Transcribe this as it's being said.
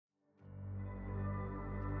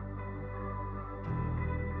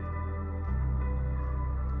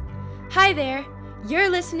Hi there. You're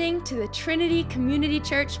listening to the Trinity Community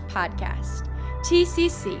Church podcast.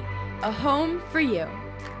 TCC, a home for you.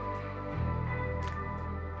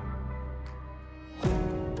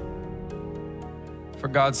 For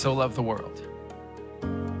God so loved the world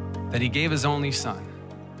that he gave his only Son,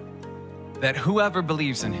 that whoever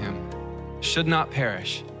believes in him should not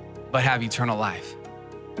perish, but have eternal life.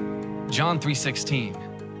 John 3:16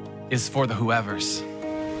 is for the whoever's.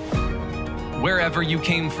 Wherever you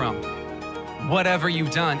came from, whatever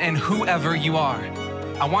you've done, and whoever you are,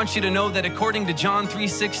 I want you to know that according to John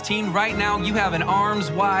 3:16, right now you have an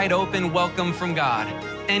arms wide open welcome from God.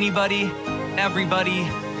 Anybody, everybody,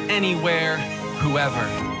 anywhere, whoever.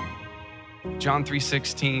 John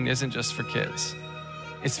 3:16 isn't just for kids.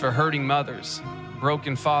 It's for hurting mothers,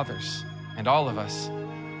 broken fathers, and all of us.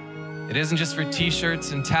 It isn't just for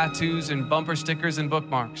t-shirts and tattoos and bumper stickers and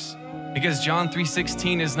bookmarks, because John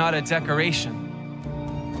 3:16 is not a decoration.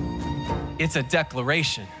 It's a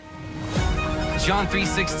declaration. John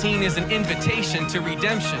 3:16 is an invitation to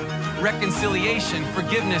redemption, reconciliation,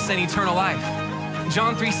 forgiveness, and eternal life.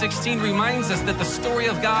 John 3:16 reminds us that the story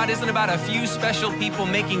of God isn't about a few special people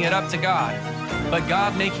making it up to God, but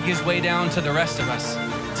God making his way down to the rest of us,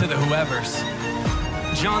 to the whoever's.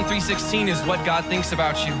 John 3:16 is what God thinks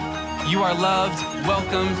about you. You are loved,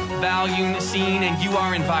 welcomed, valued, seen, and you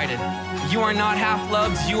are invited. You are not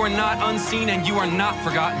half-loved, you are not unseen, and you are not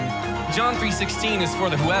forgotten. John 3:16 is for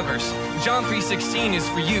the whoever's. John 3:16 is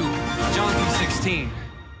for you. John 3:16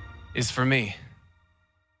 is for me.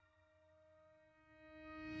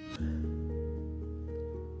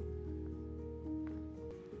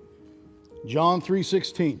 John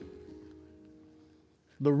 3:16,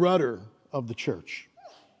 the rudder of the church.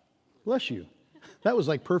 Bless you. That was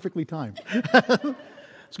like perfectly timed.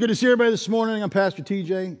 It's good to see everybody this morning. I'm Pastor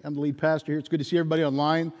TJ. I'm the lead pastor here. It's good to see everybody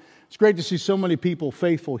online. It's great to see so many people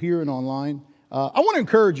faithful here and online. I want to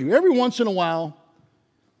encourage you. Every once in a while,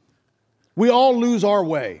 we all lose our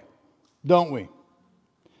way, don't we?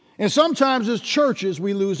 And sometimes as churches,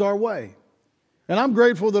 we lose our way. And I'm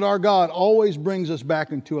grateful that our God always brings us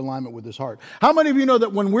back into alignment with his heart. How many of you know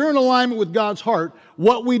that when we're in alignment with God's heart,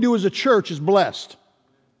 what we do as a church is blessed?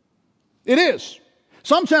 It is.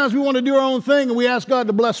 Sometimes we want to do our own thing and we ask God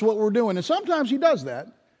to bless what we're doing. And sometimes he does that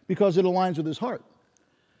because it aligns with his heart.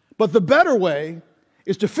 But the better way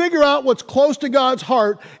is to figure out what's close to God's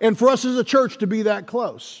heart and for us as a church to be that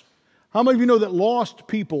close. How many of you know that lost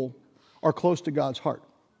people are close to God's heart?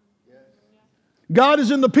 God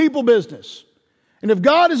is in the people business. And if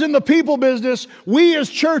God is in the people business, we as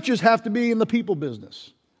churches have to be in the people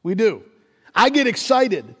business. We do. I get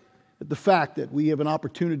excited at the fact that we have an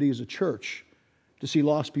opportunity as a church to see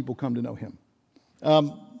lost people come to know him.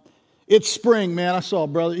 It's spring, man. I saw a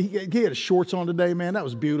brother. He had his shorts on today, man. That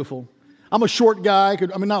was beautiful. I'm a short guy.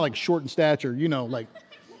 Not like short in stature, like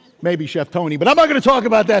maybe Chef Tony. But I'm not going to talk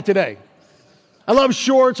about that today. I love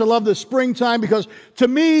shorts. I love the springtime because to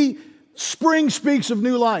me, spring speaks of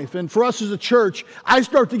new life. And for us as a church, I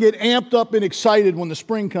start to get amped up and excited when the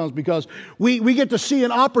spring comes because we get to see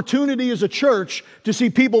an opportunity as a church to see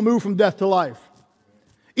people move from death to life.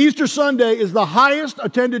 Easter Sunday is the highest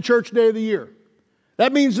attended church day of the year.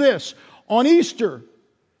 That means this. On Easter,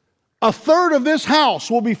 a third of this house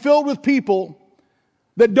will be filled with people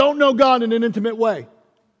that don't know God in an intimate way.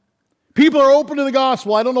 People are open to the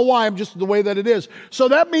gospel. I don't know why, I'm just the way that it is. So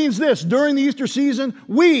that means this. During the Easter season,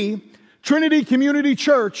 we, Trinity Community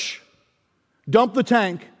Church, dump the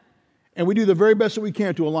tank, and we do the very best that we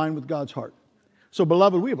can to align with God's heart. So,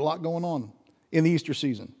 beloved, we have a lot going on in the Easter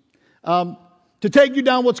season. To take you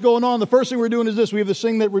down what's going on, the first thing we're doing is this. We have this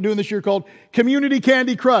thing that we're doing this year called Community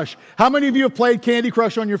Candy Crush. How many of you have played Candy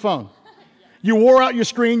Crush on your phone? You wore out your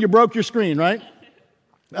screen, you broke your screen, right?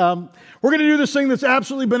 We're going to do this thing that's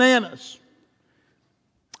absolutely bananas.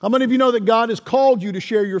 How many of you know that God has called you to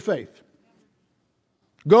share your faith?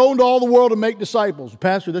 Go into all the world and make disciples.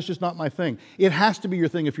 Pastor, that's just not my thing. It has to be your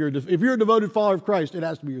thing. If you're a devoted follower of Christ, it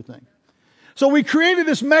has to be your thing. So we created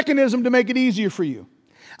this mechanism to make it easier for you.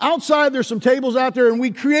 Outside, there's some tables out there, and we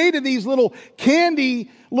created these little candy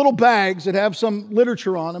little bags that have some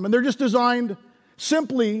literature on them, and they're just designed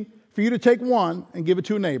simply for you to take one and give it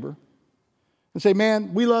to a neighbor and say,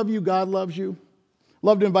 man, we love you, God loves you,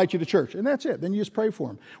 love to invite you to church. And that's it. Then you just pray for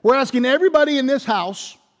them. We're asking everybody in this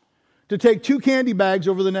house to take 2 candy bags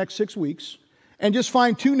over the next 6 weeks and just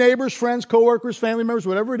find 2 neighbors, friends, coworkers, family members,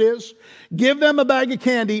 whatever it is. Give them a bag of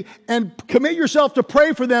candy and commit yourself to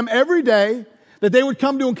pray for them every day that they would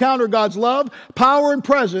come to encounter God's love, power, and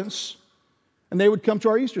presence, and they would come to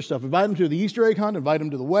our Easter stuff. Invite them to the Easter egg hunt, invite them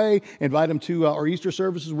to the way, invite them to our Easter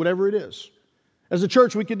services, whatever it is. As a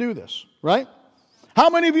church, we could do this, right? How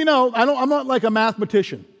many of you know, I'm not like a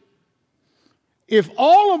mathematician. If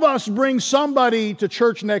all of us bring somebody to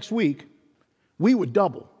church next week, we would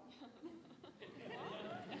double.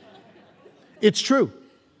 It's true.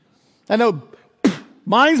 I know,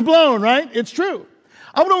 mind's blown, right? It's true.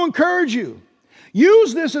 I want to encourage you.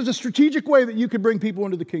 Use this as a strategic way that you could bring people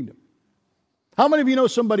into the kingdom. How many of you know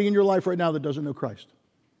somebody in your life right now that doesn't know Christ?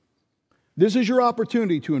 This is your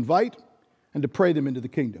opportunity to invite and to pray them into the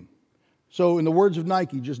kingdom. So in the words of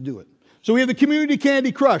Nike, just do it. So we have the Community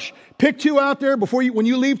Candy Crush. Pick 2 out there when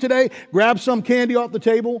you leave today. Grab some candy off the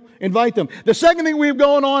table. Invite them. The second thing we have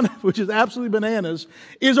going on, which is absolutely bananas,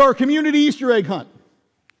 is our community Easter egg hunt.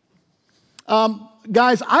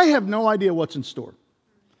 Guys, I have no idea what's in store.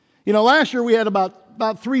 You know, last year we had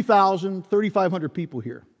about 3,000, 3,500 people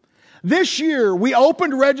here. This year we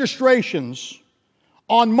opened registrations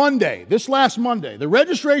on Monday, this last Monday. The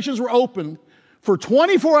registrations were open for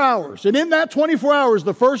 24 hours. And in that 24 hours,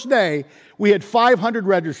 the first day, we had 500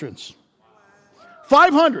 registrants.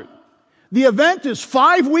 500. The event is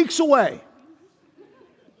 5 weeks away.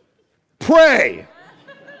 Pray.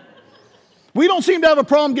 We don't seem to have a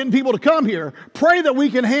problem getting people to come here. Pray that we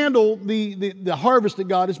can handle the harvest that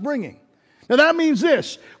God is bringing. Now that means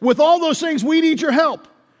this. With all those things, we need your help.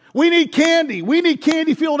 We need candy. We need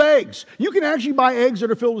candy-filled eggs. You can actually buy eggs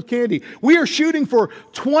that are filled with candy. We are shooting for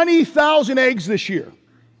 20,000 eggs this year.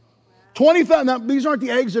 20,000. Now, these aren't the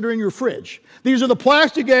eggs that are in your fridge. These are the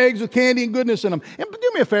plastic eggs with candy and goodness in them. And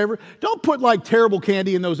do me a favor. Don't put like terrible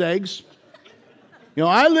candy in those eggs. You know,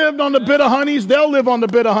 I lived on the bit of honeys. They'll live on the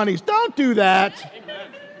bit of honeys. Don't do that.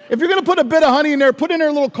 If you're going to put a bit of honey in there, put in there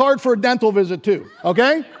a little card for a dental visit too.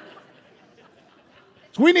 Okay?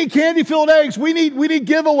 So we need candy-filled eggs. We need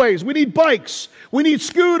giveaways. We need bikes. We need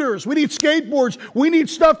scooters. We need skateboards. We need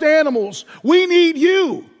stuffed animals. We need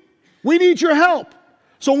you. We need your help.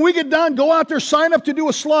 So when we get done, go out there, sign up to do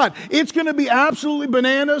a slot. It's going to be absolutely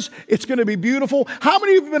bananas. It's going to be beautiful. How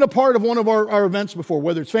many of you have been a part of one of our events before,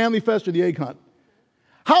 whether it's Family Fest or the Egg Hunt?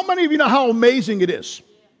 How many of you know how amazing it is?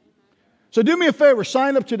 So do me a favor,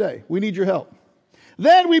 sign up today. We need your help.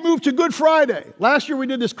 Then we moved to Good Friday. Last year we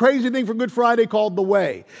did this crazy thing for Good Friday called The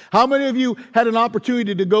Way. How many of you had an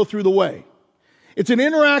opportunity to go through The Way? It's an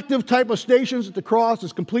interactive type of stations at the cross.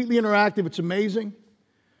 It's completely interactive. It's amazing.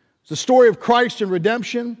 It's the story of Christ and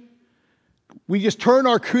redemption. We just turn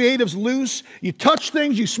our creatives loose. You touch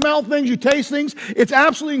things, you smell things, you taste things. It's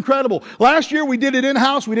absolutely incredible. Last year we did it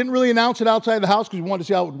in-house. We didn't really announce it outside the house because we wanted to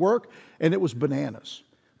see how it would work. And it was bananas.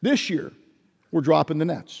 This year, we're dropping the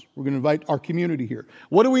nets. We're going to invite our community here.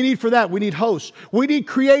 What do we need for that? We need hosts. We need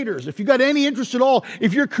creators. If you've got any interest at all,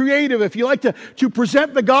 if you're creative, if you like to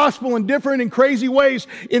present the gospel in different and crazy ways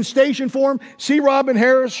in station form, see Robin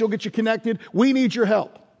Harris. She'll get you connected. We need your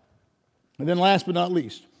help. And then last but not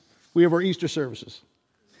least, we have our Easter services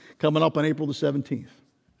coming up on April the 17th.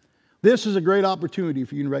 This is a great opportunity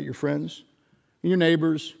for you to invite your friends, your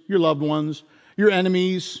neighbors, your loved ones, your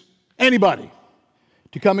enemies, anybody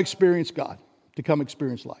to come experience God. To come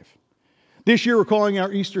experience life. This year we're calling our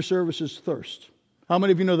Easter services Thirst. How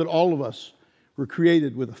many of you know that all of us were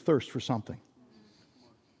created with a thirst for something?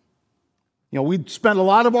 You know, we spend a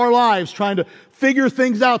lot of our lives trying to figure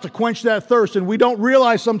things out to quench that thirst, and we don't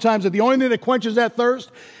realize sometimes that the only thing that quenches that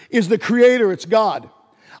thirst is the Creator, it's God.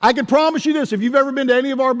 I can promise you this, if you've ever been to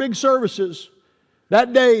any of our big services,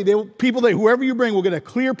 that day, whoever you bring will get a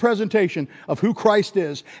clear presentation of who Christ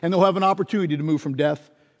is, and they'll have an opportunity to move from death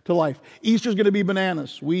to life. Easter's going to be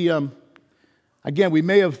bananas. We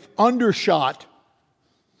may have undershot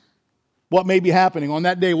what may be happening. On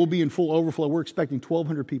that day, we'll be in full overflow. We're expecting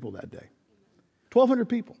 1,200 people that day. 1,200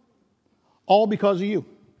 people. All because of you.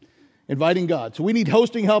 Inviting God. So we need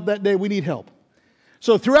hosting help that day. We need help.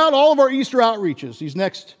 So throughout all of our Easter outreaches, these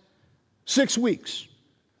next 6 weeks,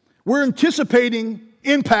 we're anticipating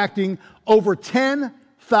impacting over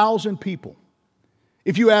 10,000 people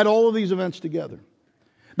if you add all of these events together.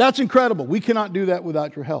 That's incredible. We cannot do that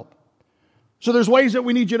without your help. So there's ways that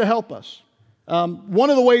we need you to help us. One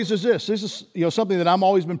of the ways is this. This is something that I'm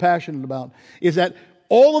always been passionate about, is that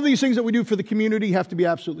all of these things that we do for the community have to be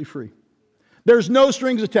absolutely free. There's no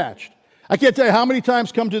strings attached. I can't tell you how many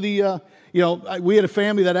times come to the, we had a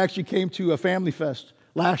family that actually came to a Family Fest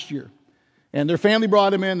last year. And their family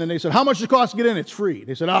brought them in, and they said, how much does it cost to get in? It's free.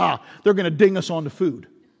 They said, they're going to ding us on the food.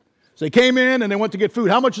 So they came in and they went to get food.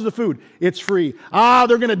 How much is the food? It's free. They're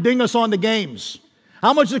going to ding us on the games.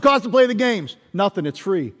 How much does it cost to play the games? Nothing. It's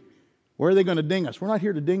free. Where are they going to ding us? We're not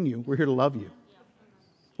here to ding you. We're here to love you.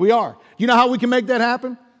 We are. You know how we can make that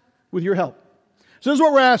happen? With your help. So this is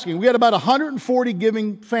what we're asking. We had about 140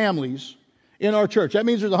 giving families in our church. That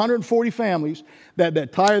means there's 140 families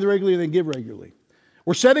that tithe regularly and then give regularly.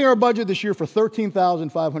 We're setting our budget this year for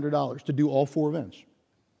 $13,500 to do all 4 events.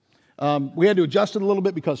 We had to adjust it a little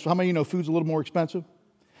bit because how many of you know food's a little more expensive?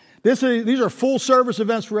 These are full service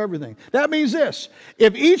events for everything. That means this: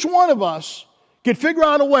 if each one of us could figure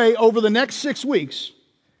out a way over the next 6 weeks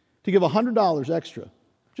to give $100 extra,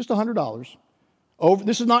 just $100,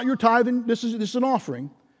 this is not your tithing, this is an offering,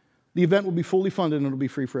 the event will be fully funded and it'll be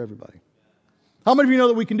free for everybody. How many of you know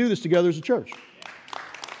that we can do this together as a church?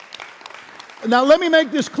 Now let me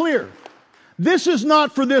make this clear. This is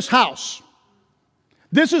not for this house.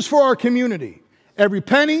 This is for our community. Every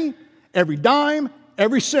penny, every dime,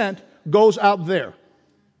 every cent goes out there.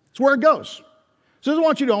 It's where it goes. So I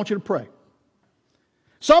want you to pray.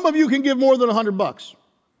 Some of you can give more than $100.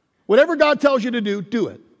 Whatever God tells you to do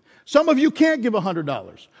it. Some of you can't give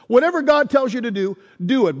 $100. Whatever God tells you to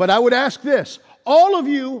do it. But I would ask this: all of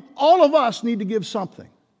you, all of us need to give something.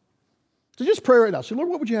 So just pray right now. Say, Lord,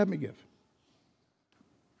 what would you have me give?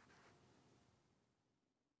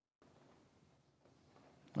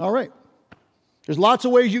 All right. There's lots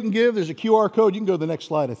of ways you can give. There's a QR code. You can go to the next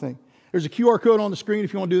slide, I think. There's a QR code on the screen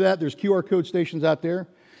if you want to do that. There's QR code stations out there.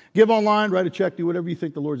 Give online, write a check, do whatever you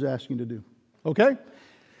think the Lord's asking you to do. Okay?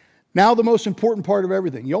 Now the most important part of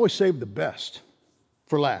everything. You always save the best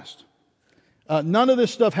for last. None of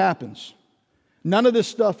this stuff happens. None of this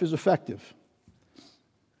stuff is effective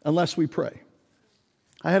unless we pray.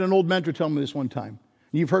 I had an old mentor tell me this one time.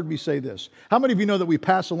 You've heard me say this. How many of you know that we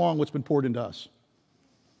pass along what's been poured into us?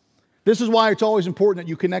 This is why it's always important that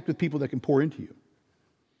you connect with people that can pour into you.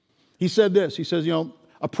 He said this. He says,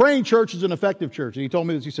 a praying church is an effective church. And he told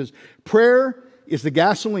me this. He says, prayer is the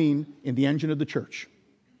gasoline in the engine of the church.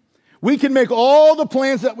 We can make all the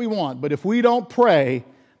plans that we want, but if we don't pray,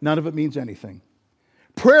 none of it means anything.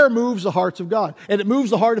 Prayer moves the hearts of God, and it moves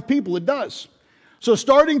the heart of people. It does. So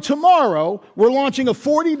starting tomorrow, we're launching a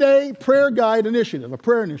 40-day prayer guide initiative, a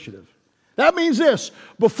prayer initiative. That means this: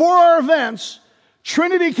 before our events,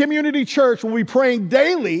 Trinity Community Church will be praying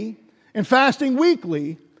daily and fasting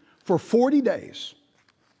weekly for 40 days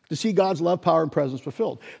to see God's love, power, and presence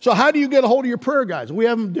fulfilled. So how do you get a hold of your prayer guides? We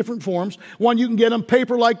have them in different forms. One, you can get them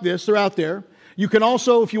paper like this. They're out there. You can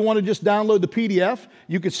also, if you want to just download the PDF,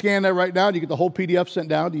 you can scan that right now. You get the whole PDF sent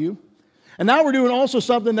down to you. And now we're doing also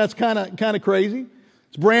something that's kind of crazy.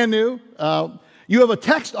 It's brand new. You have a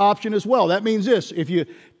text option as well. That means this: if you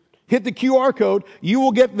hit the QR code, you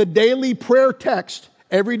will get the daily prayer text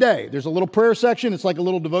every day. There's a little prayer section. It's like a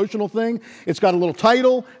little devotional thing. It's got a little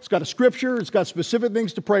title. It's got a scripture. It's got specific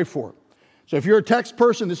things to pray for. So if you're a text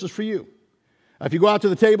person, this is for you. If you go out to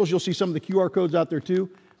the tables, you'll see some of the QR codes out there too.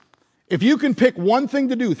 If you can pick one thing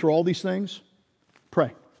to do through all these things,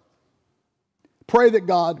 pray. Pray that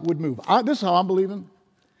God would move. This is how I'm believing.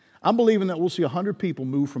 I'm believing that we'll see 100 people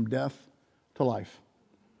move from death to life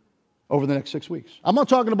over the next 6 weeks. I'm not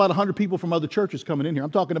talking about 100 people from other churches coming in here.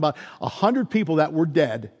 I'm talking about 100 people that were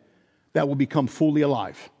dead that will become fully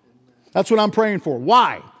alive. That's what I'm praying for.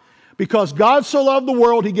 Why? Because God so loved the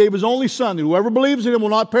world, He gave His only Son, that whoever believes in Him will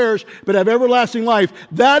not perish, but have everlasting life.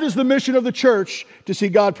 That is the mission of the church, to see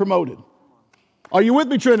God promoted. Are you with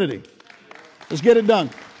me, Trinity? Let's get it done.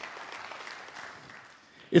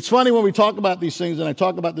 It's funny when we talk about these things, and I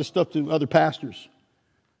talk about this stuff to other pastors.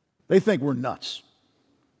 They think we're nuts.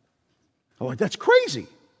 I'm like, that's crazy.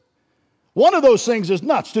 One of those things is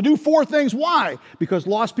nuts. To do 4 things, why? Because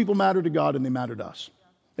lost people matter to God and they matter to us.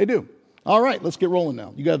 They do. All right, let's get rolling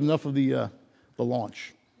now. You got enough of the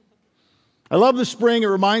launch. I love the spring. It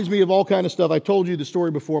reminds me of all kind of stuff. I told you the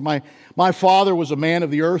story before. My father was a man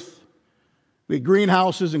of the earth. We had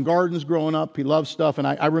greenhouses and gardens growing up. He loved stuff. And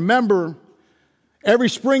I remember every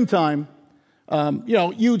springtime,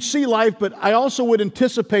 you'd see life, but I also would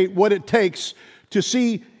anticipate what it takes to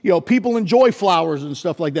see, people enjoy flowers and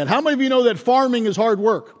stuff like that. How many of you know that farming is hard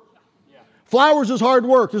work? Yeah. Flowers is hard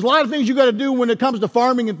work. There's a lot of things you got to do when it comes to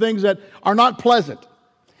farming and things that are not pleasant.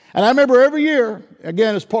 And I remember every year,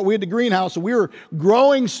 again, we had the greenhouse, so we were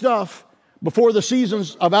growing stuff before the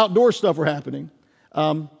seasons of outdoor stuff were happening.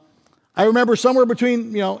 I remember somewhere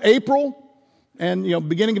between, April and,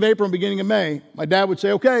 beginning of April and beginning of May, my dad would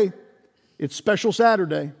say, okay, it's Special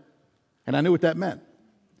Saturday. And I knew what that meant.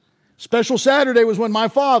 Special Saturday was when my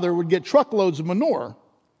father would get truckloads of manure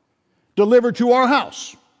delivered to our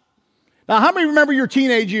house. Now, how many remember your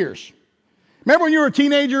teenage years? Remember when you were a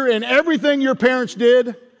teenager and everything your parents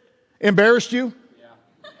did embarrassed you?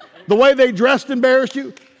 Yeah. The way they dressed embarrassed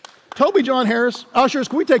you? Toby John Harris, ushers,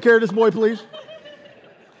 can we take care of this boy, please?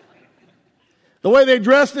 The way they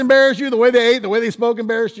dressed embarrassed you. The way they ate, the way they spoke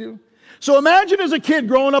embarrassed you. So imagine as a kid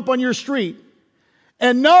growing up on your street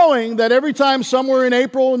and knowing that every time somewhere in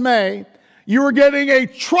April and May, you were getting a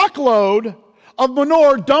truckload of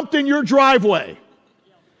manure dumped in your driveway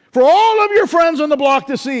for all of your friends on the block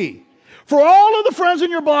to see, for all of the friends in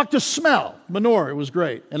your block to smell manure. It was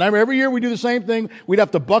great. And every year we do the same thing. We'd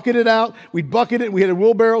have to bucket it out. We'd bucket it. We had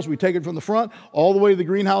wheelbarrows. We'd take it from the front all the way to the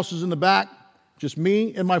greenhouses in the back. Just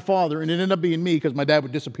me and my father. And it ended up being me because my dad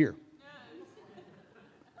would disappear.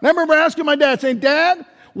 And I remember asking my dad, saying, Dad,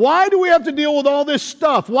 why do we have to deal with all this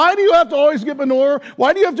stuff? Why do you have to always get manure?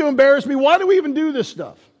 Why do you have to embarrass me? Why do we even do this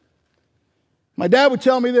stuff? My dad would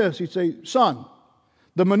tell me this. He'd say, son,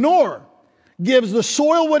 the manure gives the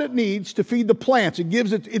soil what it needs to feed the plants. It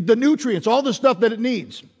gives it the nutrients, all the stuff that it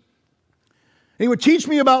needs. And he would teach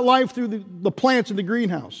me about life through the plants in the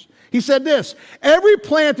greenhouse. He said this, every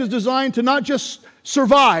plant is designed to not just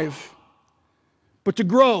survive, but to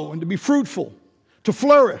grow and to be fruitful, to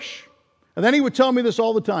flourish. And then he would tell me this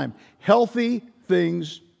all the time, healthy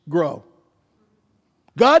things grow.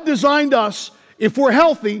 God designed us, if we're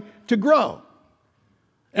healthy, to grow.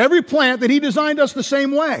 Every plant that he designed us the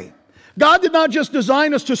same way. God did not just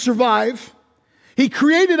design us to survive. He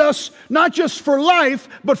created us not just for life,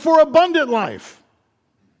 but for abundant life.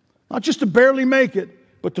 Not just to barely make it,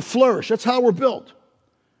 but to flourish. That's how we're built.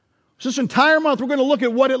 So this entire month, we're going to look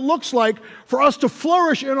at what it looks like for us to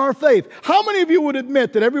flourish in our faith. How many of you would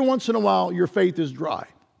admit that every once in a while, your faith is dry?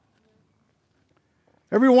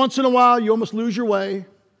 Every once in a while, you almost lose your way.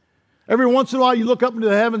 Every once in a while, you look up into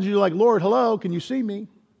the heavens and you're like, Lord, hello, can you see me?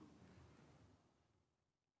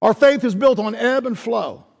 Our faith is built on ebb and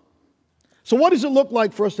flow. So what does it look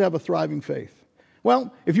like for us to have a thriving faith?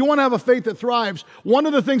 Well, if you want to have a faith that thrives, one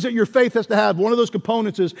of the things that your faith has to have, one of those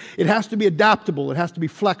components is it has to be adaptable. It has to be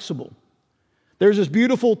flexible. There's this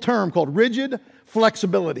beautiful term called rigid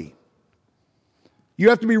flexibility. You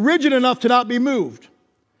have to be rigid enough to not be moved,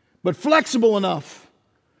 but flexible enough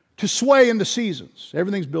to sway into seasons.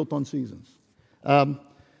 Everything's built on seasons.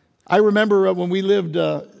 I remember when we lived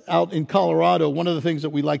out in Colorado, one of the things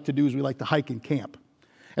that we like to do is we like to hike and camp.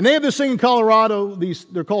 And they have this thing in Colorado,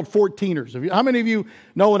 they're called 14ers. How many of you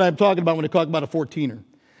know what I'm talking about when I talk about a 14er?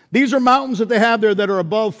 These are mountains that they have there that are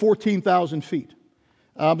above 14,000 feet.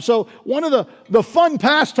 So one of the fun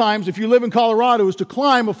pastimes, if you live in Colorado, is to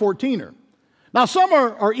climb a 14er. Now some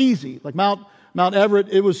are easy, like Mount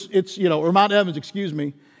Everett, or Mount Evans, excuse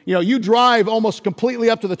me. You know, you drive almost completely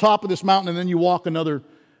up to the top of this mountain and then you walk another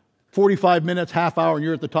 45 minutes, half hour, and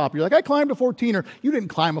you're at the top. You're like, I climbed a 14er. You didn't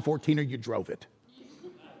climb a 14er, you drove it.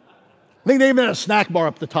 I think they even had a snack bar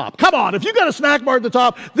up the top. Come on, if you got a snack bar at the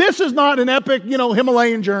top, this is not an epic,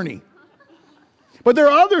 Himalayan journey. But there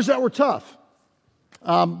are others that were tough.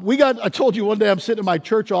 I told you one day I'm sitting in my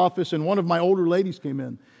church office and one of my older ladies came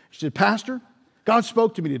in. She said, Pastor, God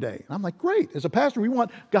spoke to me today. And I'm like, great. As a pastor, we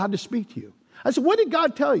want God to speak to you. I said, what did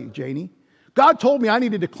God tell you, Janie? God told me I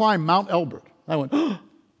needed to climb Mount Elbert. I went, oh.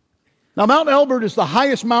 Now, Mount Elbert is the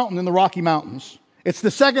highest mountain in the Rocky Mountains. It's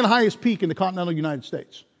the second highest peak in the continental United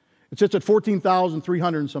States. It sits at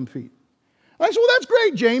 14,300 and some feet. I said, well, that's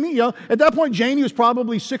great, Janie. At that point, Janie was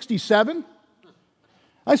probably 67.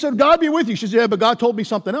 I said, God be with you. She said, yeah, but God told me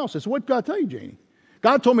something else. I said, what did God tell you, Janie?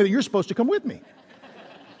 God told me that you're supposed to come with me.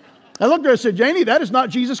 I looked at her and said, Janie, that is not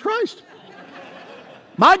Jesus Christ.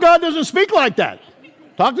 My God doesn't speak like that.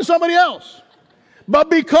 Talk to somebody else. But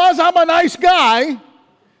because I'm a nice guy,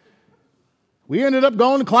 we ended up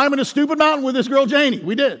going and climbing a stupid mountain with this girl, Janie.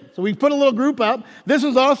 We did. So we put a little group out. This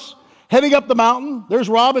is us heading up the mountain. There's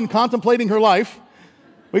Robin contemplating her life.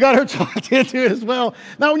 We got her talked into it as well.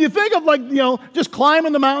 Now, when you think of just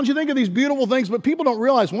climbing the mountains, you think of these beautiful things, but people don't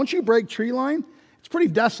realize once you break tree line, it's pretty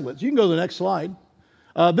desolate. So you can go to the next slide.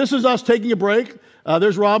 This is us taking a break.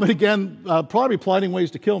 There's Robin again, probably plotting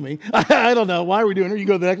ways to kill me. I don't know. Why are we doing her? You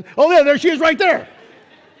can go to the next. Oh, there she is right there.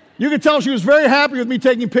 You can tell she was very happy with me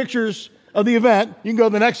taking pictures of the event. You can go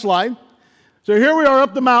to the next slide. So here we are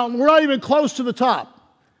up the mountain. We're not even close to the top.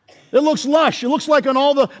 It looks lush. It looks like on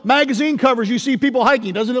all the magazine covers you see people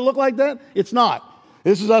hiking. Doesn't it look like that? It's not.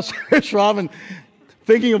 This is us, Robin,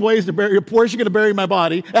 thinking of ways to bury, where's she going to bury my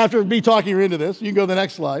body after me talking her into this. You can go to the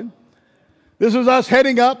next slide. This is us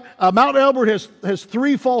heading up. Mount Elbert has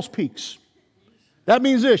 3 false peaks. That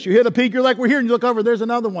means this. You hit a peak, you're like, we're here, and you look over, there's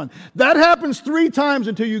another one. That happens 3 times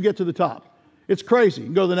until you get to the top. It's crazy. You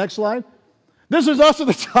can go to the next slide. This is us at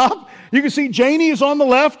the top. You can see Janie is on the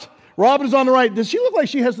left. Robin is on the right. Does she look like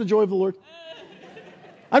she has the joy of the Lord?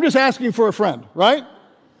 I'm just asking for a friend, right?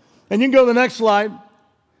 And you can go to the next slide.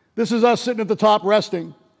 This is us sitting at the top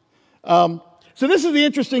resting. So this is the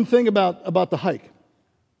interesting thing about the hike.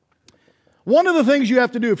 One of the things you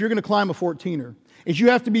have to do if you're going to climb a 14er is you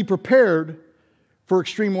have to be prepared for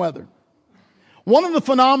extreme weather. One of the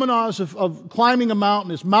phenomena of climbing a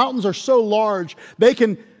mountain is mountains are so large they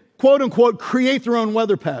can quote unquote, create their own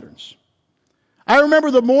weather patterns. I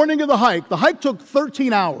remember the morning of the hike. The hike took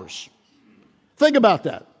 13 hours. Think about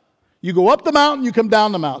that. You go up the mountain, you come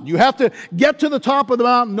down the mountain. You have to get to the top of the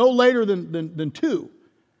mountain no later than 2.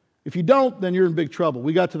 If you don't, then you're in big trouble.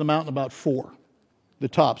 We got to the mountain about 4, the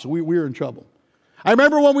top, so we were in trouble. I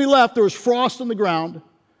remember when we left, there was frost on the ground,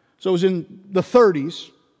 so it was in the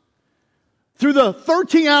 30s. Through the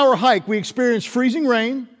 13-hour hike, we experienced freezing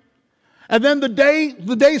rain, and then the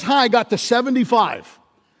day's high got to 75.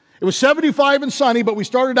 It was 75 and sunny, but we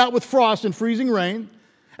started out with frost and freezing rain.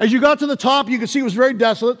 As you got to the top, you could see it was very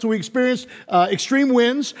desolate, so we experienced extreme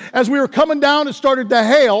winds. As we were coming down, it started to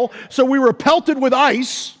hail, so we were pelted with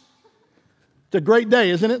ice. It's a great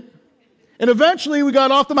day, isn't it? And eventually we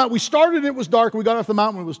got off the mountain. We started, it was dark. We got off the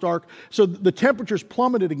mountain when it was dark. So the temperatures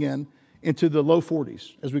plummeted again into the low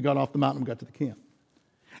 40s as we got off the mountain and got to the camp.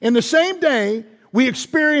 In the same day, we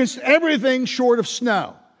experienced everything short of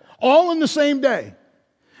snow. All in the same day.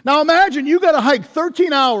 Now imagine you got to hike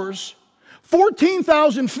 13 hours,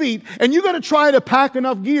 14,000 feet, and you got to try to pack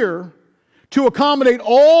enough gear to accommodate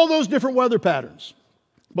all those different weather patterns.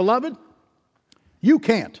 Beloved, you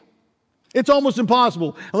can't. It's almost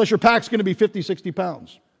impossible unless your pack's going to be 50, 60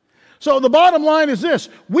 pounds. So the bottom line is this.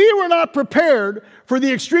 We were not prepared for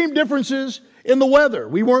the extreme differences in the weather.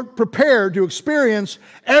 We weren't prepared to experience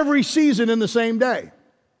every season in the same day.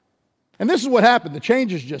 And this is what happened. The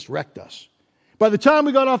changes just wrecked us. By the time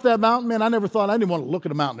we got off that mountain, man, I didn't want to look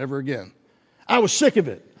at a mountain ever again. I was sick of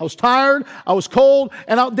it. I was tired. I was cold.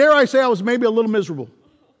 And dare I say I was maybe a little miserable.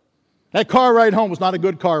 That car ride home was not a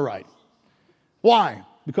good car ride. Why?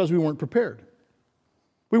 Because we weren't prepared.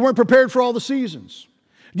 We weren't prepared for all the seasons.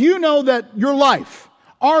 Do you know that your life,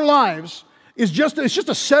 our lives, it's just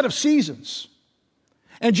a set of seasons?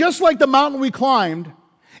 And just like the mountain we climbed,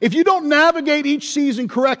 if you don't navigate each season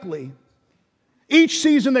correctly, each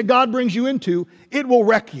season that God brings you into, it will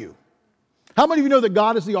wreck you. How many of you know that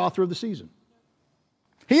God is the author of the season?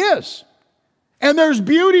 He is. And there's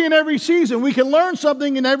beauty in every season. We can learn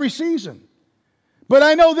something in every season. But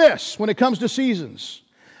I know this when it comes to seasons.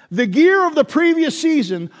 The gear of the previous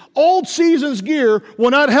season, old season's gear,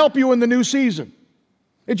 will not help you in the new season.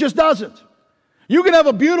 It just doesn't. You can have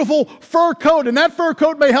a beautiful fur coat, and that fur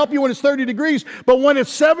coat may help you when it's 30 degrees, but when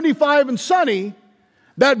it's 75 and sunny,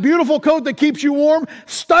 that beautiful coat that keeps you warm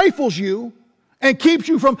stifles you and keeps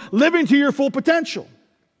you from living to your full potential.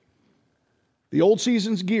 The old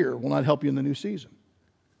season's gear will not help you in the new season.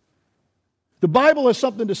 The Bible has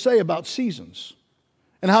something to say about seasons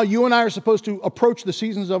and how you and I are supposed to approach the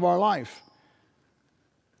seasons of our life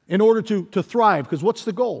in order to thrive. Because what's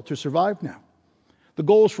the goal? To survive now. The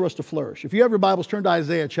goal is for us to flourish. If you have your Bibles, turn to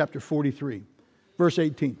Isaiah chapter 43, verse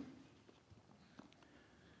 18.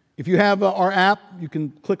 If you have our app, you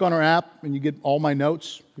can click on our app and you get all my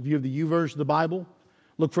notes. If you have the YouVersion of the Bible,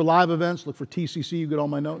 look for live events, look for TCC, you get all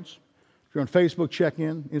my notes. If you're on Facebook, check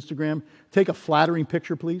in, Instagram. Take a flattering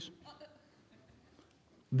picture, please.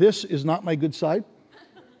 This is not my good side.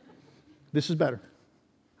 This is better.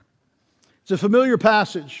 It's a familiar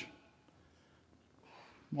passage.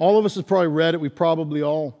 All of us have probably read it. We've probably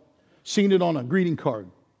all seen it on a greeting card.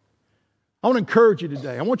 I want to encourage you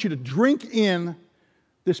today. I want you to drink in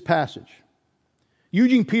this passage.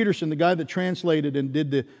 Eugene Peterson, the guy that translated and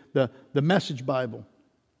did the Message Bible,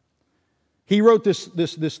 he wrote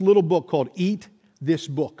this little book called Eat This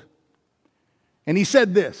Book. And he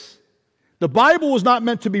said this: the Bible was not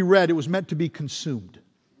meant to be read, it was meant to be consumed.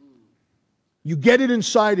 You get it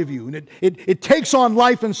inside of you, and it takes on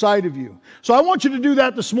life inside of you. So I want you to do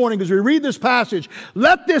that this morning as we read this passage.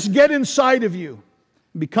 Let this get inside of you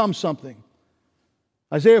and become something.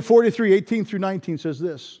 Isaiah 43, 18 through 19 says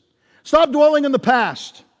this: stop dwelling in the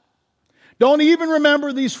past. Don't even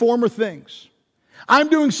remember these former things. I'm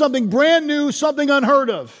doing something brand new, something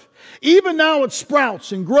unheard of. Even now it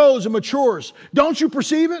sprouts and grows and matures. Don't you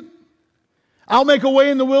perceive it? I'll make a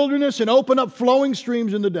way in the wilderness and open up flowing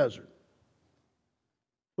streams in the desert.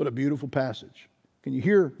 What a beautiful passage. Can you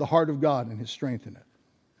hear the heart of God and His strength in it?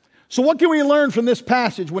 So what can we learn from this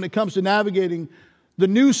passage when it comes to navigating the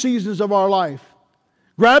new seasons of our life?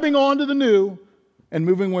 Grabbing onto the new and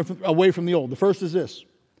moving away from the old. The first is this: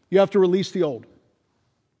 you have to release the old.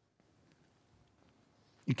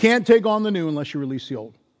 You can't take on the new unless you release the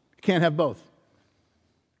old. You can't have both.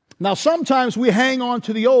 Now, sometimes we hang on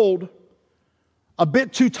to the old a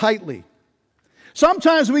bit too tightly.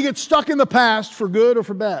 Sometimes we get stuck in the past for good or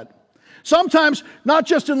for bad. Sometimes, not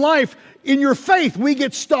just in life, in your faith, we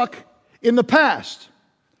get stuck in the past.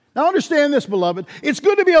 Now understand this, beloved. It's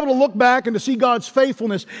good to be able to look back and to see God's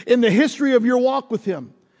faithfulness in the history of your walk with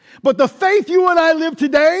Him. But the faith you and I live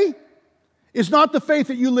today is not the faith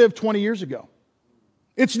that you lived 20 years ago.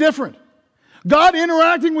 It's different. God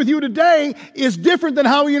interacting with you today is different than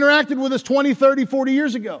how He interacted with us 20, 30, 40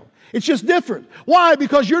 years ago. It's just different. Why?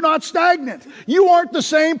 Because you're not stagnant. You aren't the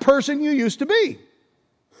same person you used to be.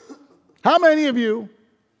 How many of you,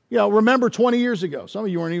 remember 20 years ago? Some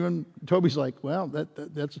of you weren't even, Toby's like, well,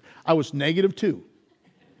 that's, I was -2.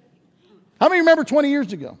 How many remember 20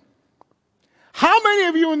 years ago? How many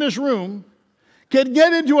of you in this room can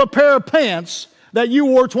get into a pair of pants that you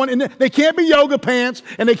wore 20, and they can't be yoga pants,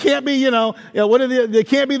 and they can't be, they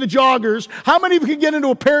can't be the joggers. How many of you can get into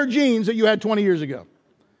a pair of jeans that you had 20 years ago?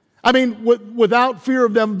 I mean, without fear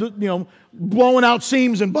of them, blowing out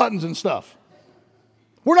seams and buttons and stuff.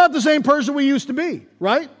 We're not the same person we used to be,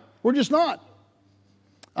 right? We're just not.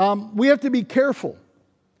 We have to be careful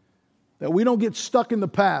that we don't get stuck in the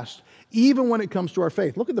past, even when it comes to our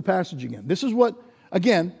faith. Look at the passage again. This is what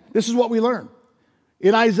we learn.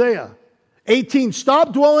 In Isaiah 18,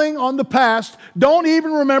 stop dwelling on the past. Don't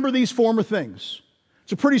even remember these former things.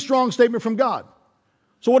 It's a pretty strong statement from God.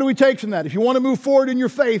 So what do we take from that? If you want to move forward in your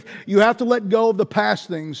faith, you have to let go of the past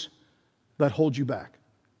things that hold you back.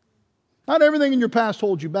 Not everything in your past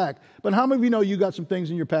holds you back, but how many of you know you got some things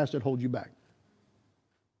in your past that hold you back?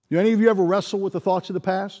 Do any of you ever wrestle with the thoughts of the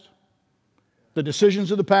past? The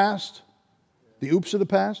decisions of the past? The oops of the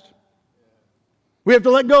past? We have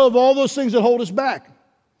to let go of all those things that hold us back.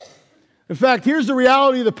 In fact, here's the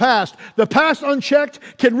reality of the past. The past unchecked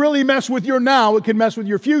can really mess with your now. It can mess with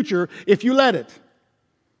your future if you let it.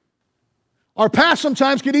 Our past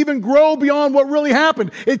sometimes can even grow beyond what really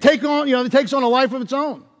happened. It takes on a life of its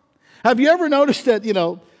own. Have you ever noticed that,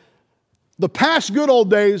 the past good old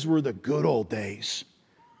days were the good old days?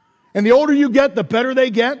 And the older you get, the better they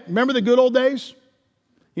get. Remember the good old days?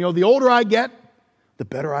 The older I get, the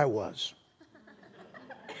better I was.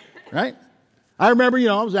 Right? I remember,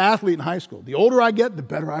 I was an athlete in high school. The older I get, the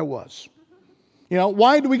better I was.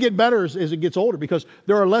 Why do we get better as it gets older? Because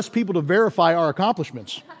there are less people to verify our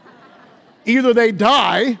accomplishments. Either they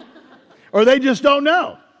die or they just don't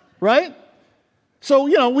know, right? So,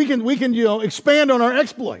 we can expand on our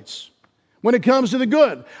exploits when it comes to the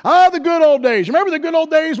good. The good old days. Remember the good old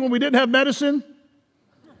days when we didn't have medicine?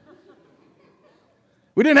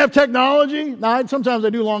 We didn't have technology? Now, sometimes I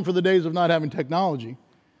do long for the days of not having technology,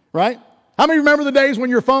 right? How many remember the days when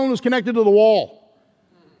your phone was connected to the wall?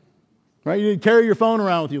 Right? You didn't carry your phone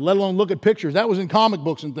around with you, let alone look at pictures. That was in comic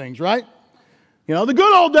books and things, right? The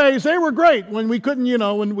good old days, they were great when we couldn't,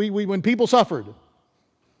 when people suffered.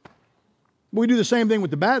 We do the same thing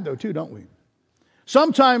with the bad, though, too, don't we?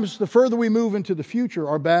 Sometimes the further we move into the future,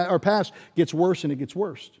 our past gets worse and it gets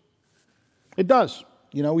worse. It does.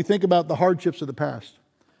 We think about the hardships of the past.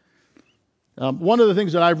 One of the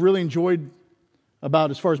things that I've really enjoyed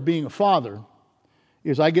about as far as being a father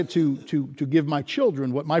is I get to give my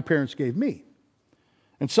children what my parents gave me.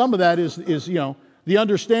 And some of that is the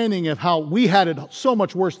understanding of how we had it so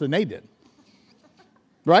much worse than they did.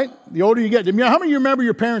 Right? The older you get. How many of you remember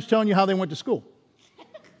your parents telling you how they went to school?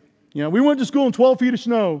 We went to school in 12 feet of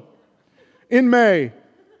snow in May,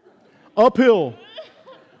 uphill,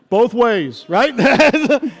 both ways, right?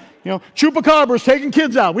 Chupacabras taking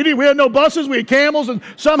kids out. We had no buses, we had camels, and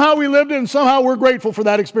somehow we lived it, and somehow we're grateful for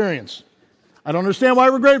that experience. I don't understand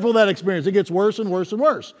why we're grateful for that experience. It gets worse and worse and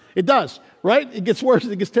worse. It does, right? It gets worse,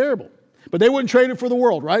 it gets terrible. But they wouldn't trade it for the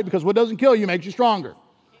world, right? Because what doesn't kill you makes you stronger.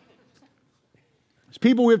 As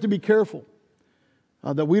people, we have to be careful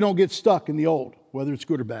that we don't get stuck in the old, whether it's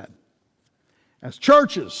good or bad. As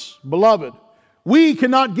churches, beloved, we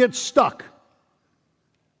cannot get stuck.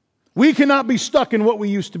 We cannot be stuck in what we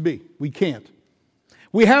used to be. We can't.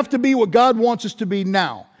 We have to be what God wants us to be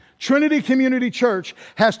now. Trinity Community Church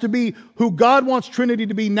has to be who God wants Trinity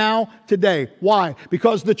to be now, today. Why?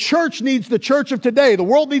 Because the church needs the church of today. The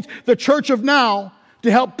world needs the church of now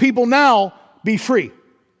to help people now be free.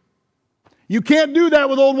 You can't do that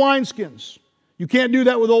with old wineskins. You can't do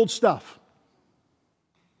that with old stuff.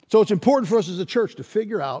 So it's important for us as a church to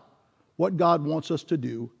figure out what God wants us to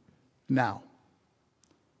do now.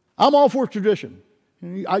 I'm all for tradition.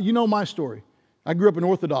 You know my story. I grew up in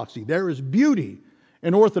Orthodoxy. There is beauty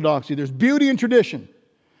in Orthodoxy. There's beauty in tradition.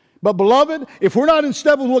 But beloved, if we're not in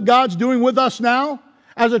step with what God's doing with us now,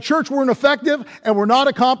 as a church we're ineffective and we're not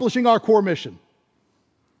accomplishing our core mission.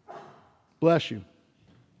 Bless you.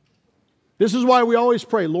 This is why we always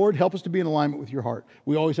pray, Lord, help us to be in alignment with your heart.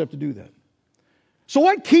 We always have to do that. So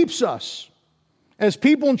what keeps us as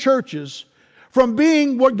people in churches from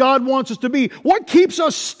being what God wants us to be? What keeps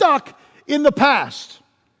us stuck in the past?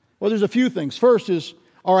 Well, there's a few things. First is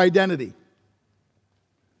our identity.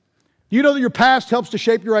 You know that your past helps to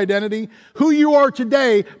shape your identity? Who you are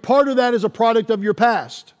today, part of that is a product of your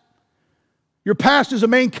past. Your past is a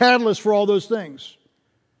main catalyst for all those things.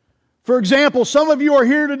 For example, some of you are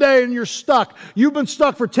here today and you're stuck. You've been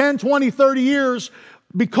stuck for 10, 20, 30 years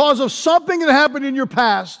because of something that happened in your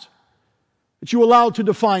past that you allowed to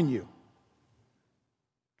define you.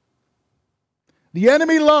 The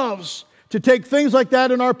enemy loves to take things like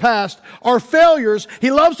that in our past, our failures.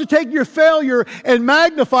 He loves to take your failure and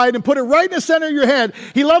magnify it and put it right in the center of your head.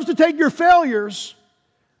 He loves to take your failures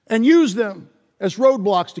and use them as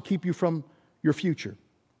roadblocks to keep you from your future.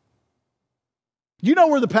 Do you know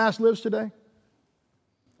where the past lives today?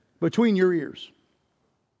 Between your ears.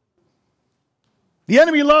 The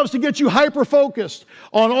enemy loves to get you hyper-focused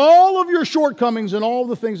on all of your shortcomings and all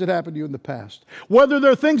the things that happened to you in the past. Whether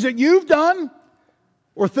they're things that you've done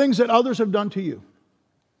or things that others have done to you.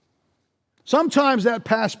 Sometimes that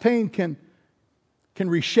past pain can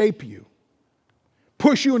reshape you,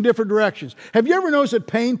 push you in different directions. Have you ever noticed that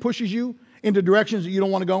pain pushes you into directions that you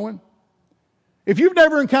don't want to go in? If you've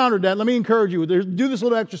never encountered that, let me encourage you. Do this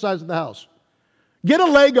little exercise at the house. Get a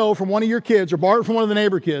Lego from one of your kids or borrow it from one of the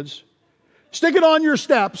neighbor kids. Stick it on your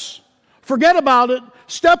steps. Forget about it.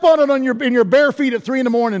 Step on it in your bare feet at 3 in the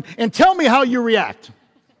morning and tell me how you react.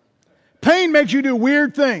 Pain makes you do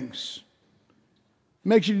weird things. It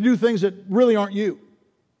makes you do things that really aren't you.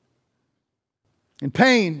 And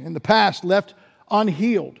pain in the past left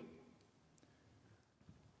unhealed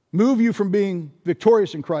move you from being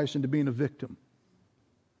victorious in Christ into being a victim.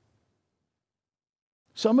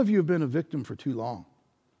 Some of you have been a victim for too long.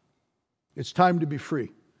 It's time to be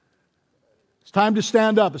free. It's time to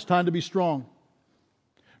stand up. It's time to be strong.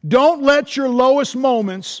 Don't let your lowest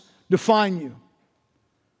moments define you.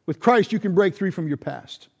 With Christ, you can break free from your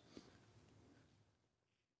past.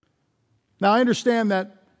 Now, I understand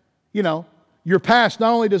that, your past,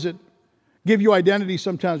 not only does it give you identity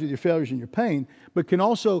sometimes with your failures and your pain, but can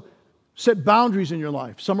also set boundaries in your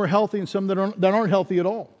life. Some are healthy and some that aren't healthy at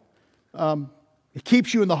all. It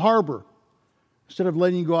keeps you in the harbor instead of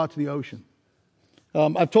letting you go out to the ocean.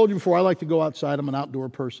 I've told you before, I like to go outside. I'm an outdoor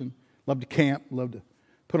person. Love to camp. Love to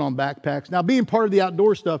put on backpacks. Now, being part of the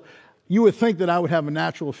outdoor stuff, you would think that I would have a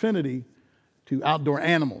natural affinity to outdoor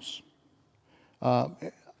animals.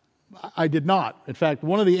 I did not. In fact,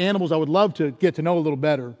 one of the animals I would love to get to know a little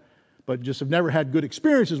better, but just have never had good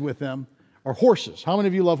experiences with them, are horses. How many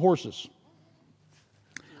of you love horses?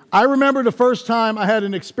 I remember the first time I had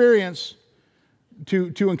an experience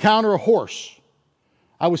to encounter a horse.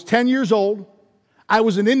 I was 10 years old. I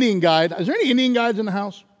was an Indian guide. Is there any Indian guides in the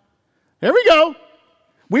house? There we go.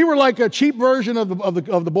 We were like a cheap version of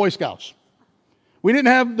the Boy Scouts. We didn't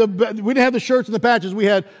have the shirts and the patches. We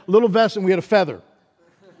had a little vest and we had a feather.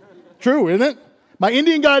 True, isn't it? My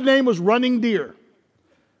Indian guide name was Running Deer.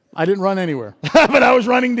 I didn't run anywhere, but I was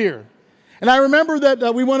running deer. And I remember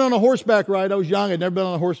that we went on a horseback ride. I was young. I'd never been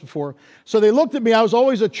on a horse before. So they looked at me. I was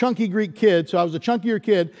always a chunky Greek kid, so I was a chunkier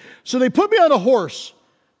kid. So they put me on a horse.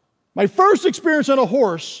 My first experience on a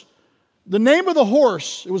horse, the name of the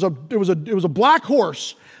horse, it was a black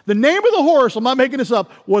horse. The name of the horse, I'm not making this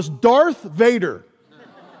up, was Darth Vader.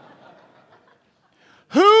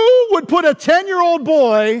 Who would put a 10-year-old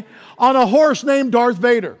boy on a horse named Darth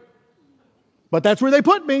Vader? But that's where they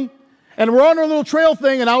put me. And we're on our little trail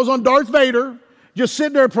thing, and I was on Darth Vader, just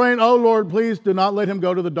sitting there praying, oh, Lord, please do not let him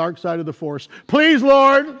go to the dark side of the Force. Please,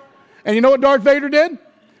 Lord. And you know what Darth Vader did?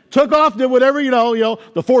 Took off, did whatever,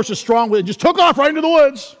 the Force is strong with it. Just took off right into the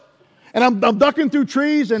woods. And I'm ducking through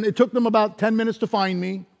trees, and it took them about 10 minutes to find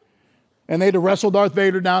me. And they had to wrestle Darth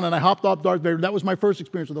Vader down, and I hopped off Darth Vader. That was my first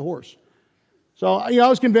experience with a horse. So, I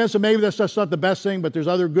was convinced that maybe that's just not the best thing, but there's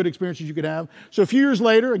other good experiences you could have. So a few years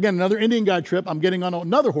later, again, another Indian guide trip, I'm getting on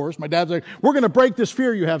another horse. My dad's like, we're going to break this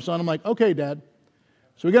fear you have, son. I'm like, okay, Dad.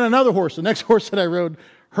 So we got another horse. The next horse that I rode,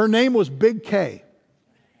 her name was Big K.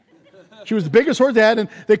 She was the biggest horse they had, and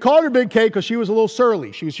they called her Big K because she was a little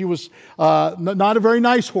surly. She was not a very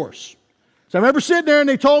nice horse. So I remember sitting there, and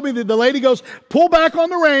they told me that the lady goes, pull back on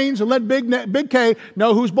the reins and let Big K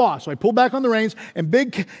know who's boss. So I pulled back on the reins, and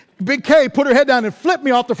Big K put her head down and flipped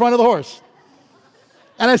me off the front of the horse.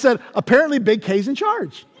 And I said, apparently Big K's in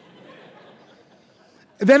charge.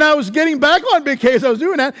 Then I was getting back on Big K as I was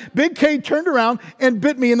doing that. Big K turned around and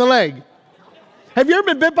bit me in the leg. Have you ever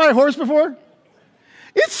been bit by a horse before?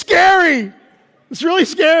 It's scary. It's really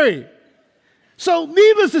scary. So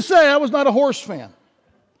needless to say, I was not a horse fan.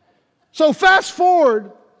 So fast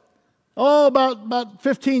forward, about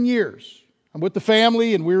 15 years. I'm with the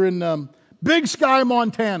family, and we're in Big Sky,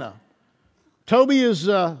 Montana. Toby is,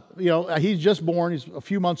 he's just born. He's a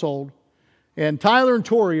few months old. And Tyler and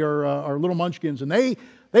Tori are little munchkins, and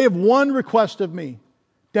They have one request of me.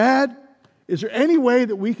 Dad, is there any way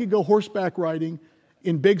that we could go horseback riding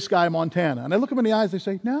in Big Sky, Montana? And I look them in the eyes, they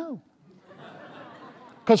say, no.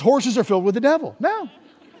 Because horses are filled with the devil. No.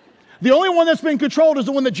 The only one that's been controlled is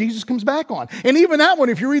the one that Jesus comes back on. And even that one,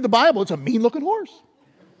 if you read the Bible, it's a mean-looking horse.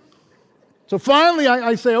 So finally,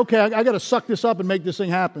 I say, okay, I got to suck this up and make this thing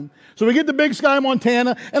happen. So we get to Big Sky,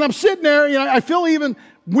 Montana, and I'm sitting there, I feel even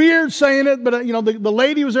weird saying it, but the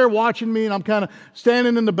lady was there watching me, and I'm kind of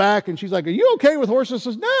standing in the back, and she's like, are you okay with horses?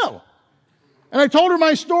 I says, no. And I told her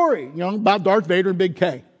my story, about Darth Vader and Big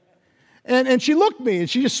K. And she looked at me, and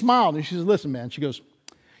she just smiled, and she says, listen, man, she goes,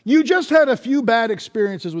 you just had a few bad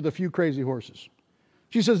experiences with a few crazy horses.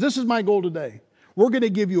 She says, this is my goal today. We're going to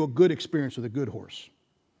give you a good experience with a good horse.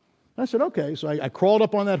 I said, okay. So I crawled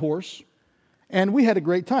up on that horse, and we had a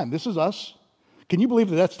great time. This is us. Can you believe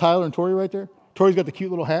that that's Tyler and Tori right there? Tori's got the cute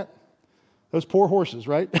little hat. Those poor horses,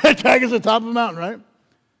 right? Tag is at the top of the mountain, right?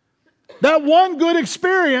 That one good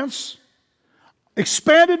experience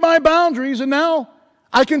expanded my boundaries, and now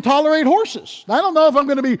I can tolerate horses. I don't know if I'm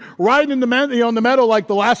going to be riding in the meadow like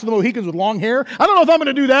the last of the Mohicans with long hair. I don't know if I'm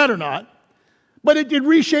going to do that or not. But it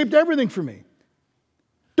reshaped everything for me.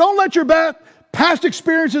 Don't let your past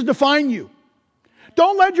experiences define you.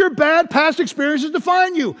 Don't let your bad past experiences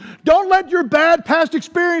define you. Don't let your bad past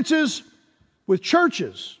experiences with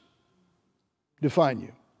churches define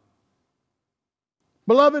you.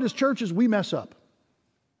 Beloved, as churches, we mess up.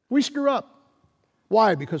 We screw up.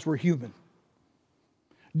 Why? Because we're human.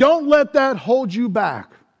 Don't let that hold you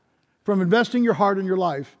back from investing your heart and your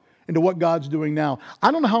life into what God's doing now.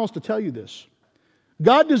 I don't know how else to tell you this.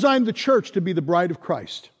 God designed the church to be the bride of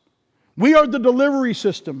Christ. We are the delivery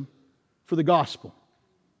system for the gospel.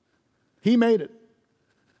 He made it,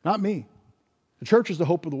 not me. The church is the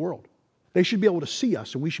hope of the world. They should be able to see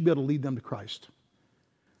us, and we should be able to lead them to Christ.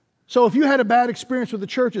 So if you had a bad experience with the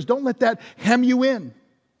churches, don't let that hem you in.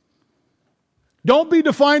 Don't be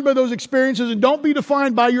defined by those experiences, and don't be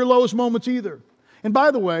defined by your lowest moments either. And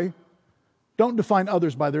by the way, don't define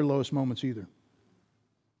others by their lowest moments either.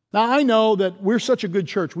 Now, I know that we're such a good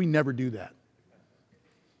church, we never do that.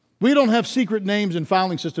 We don't have secret names and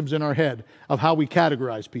filing systems in our head of how we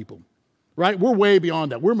categorize people, right? We're way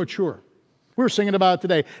beyond that. We're mature. We were singing about it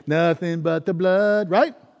today. Nothing but the blood,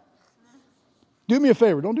 right? Do me a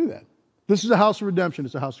favor, don't do that. This is a house of redemption.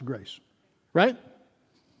 It's a house of grace, right?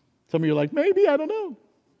 Some of you are like, maybe, I don't know.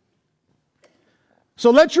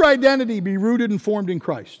 So let your identity be rooted and formed in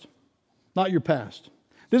Christ, not your past.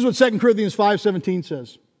 This is what 2 Corinthians 5:17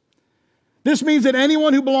 says. This means that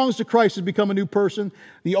anyone who belongs to Christ has become a new person.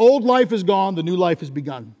 The old life is gone, the new life has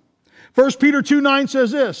begun. 1 Peter 2:9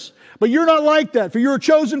 says this, but you're not like that, for you're a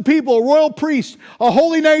chosen people, a royal priest, a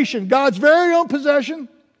holy nation, God's very own possession.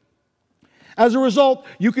 As a result,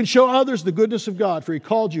 you can show others the goodness of God, for He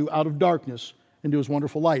called you out of darkness into His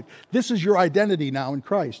wonderful light. This is your identity now in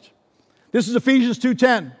Christ. This is Ephesians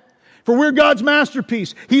 2:10. For we're God's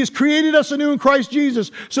masterpiece. He has created us anew in Christ Jesus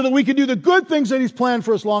so that we can do the good things that He's planned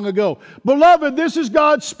for us long ago. Beloved, this is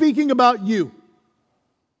God speaking about you.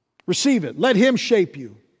 Receive it. Let Him shape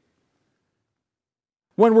you.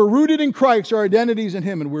 When we're rooted in Christ, our identity is in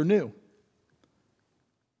Him and we're new.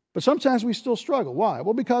 But sometimes we still struggle. Why?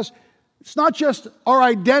 Well, because it's not just our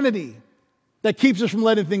identity that keeps us from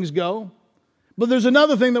letting things go, but there's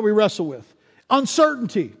another thing that we wrestle with.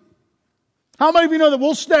 Uncertainty. How many of you know that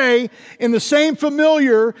we'll stay in the same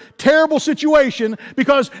familiar, terrible situation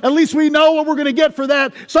because at least we know what we're going to get for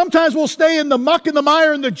that? Sometimes we'll stay in the muck and the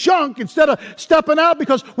mire and the junk instead of stepping out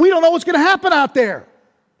because we don't know what's going to happen out there.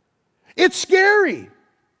 It's scary.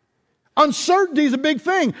 Uncertainty is a big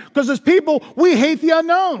thing because as people, we hate the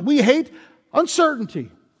unknown. We hate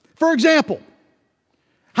uncertainty. For example,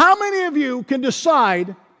 how many of you can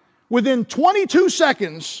decide within 22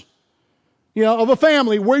 seconds of a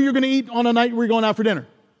family where you're going to eat on a night where you're going out for dinner?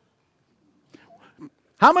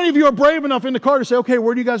 How many of you are brave enough in the car to say, okay,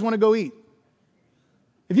 where do you guys want to go eat?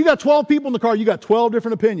 If you got 12 people in the car, you got 12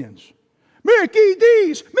 different opinions. Mickey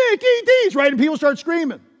D's, right? And people start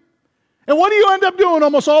screaming. And what do you end up doing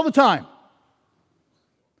almost all the time?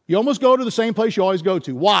 You almost go to the same place you always go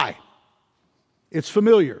to. Why? It's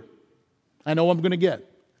familiar. I know what I'm going to get.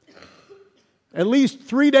 At least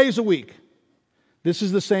 3 days a week, this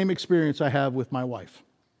is the same experience I have with my wife.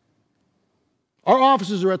 Our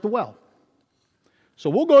offices are at the well. So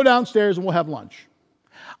we'll go downstairs and we'll have lunch.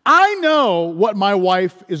 I know what my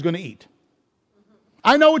wife is going to eat.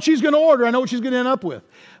 I know what she's going to order. I know what she's going to end up with.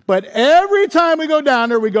 But every time we go down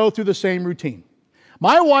there, we go through the same routine.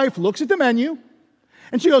 My wife looks at the menu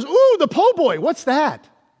and she goes, ooh, the po' boy, what's that?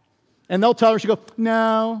 And they'll tell her, she goes,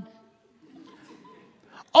 no.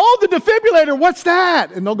 Oh, the defibrillator, what's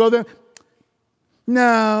that? And they'll go there,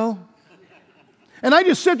 no. And I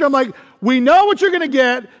just sit there, I'm like, we know what you're going to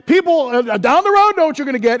get. People down the road know what you're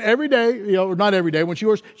going to get every day. Not every day. When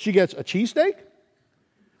she gets a cheesesteak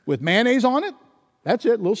with mayonnaise on it. That's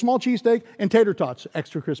it, little small cheesesteak and tater tots,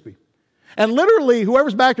 extra crispy. And literally,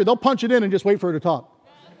 whoever's back there, they'll punch it in and just wait for her to talk.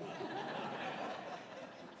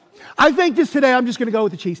 I think just today, I'm just going to go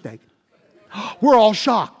with the cheesesteak. We're all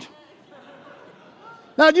shocked.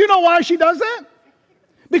 Now, do you know why she does that?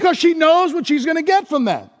 Because she knows what she's going to get from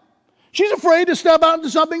that. She's afraid to step out into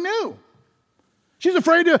something new. She's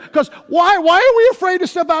afraid to, because why are we afraid to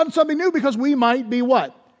step out into something new? Because we might be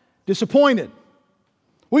what? Disappointed.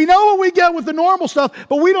 We know what we get with the normal stuff,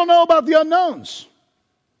 but we don't know about the unknowns.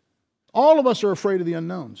 All of us are afraid of the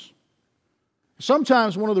unknowns.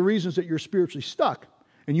 Sometimes one of the reasons that you're spiritually stuck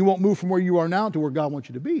and you won't move from where you are now to where God wants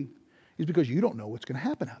you to be is because you don't know what's going to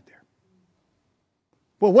happen out there.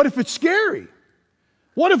 Well, what if it's scary?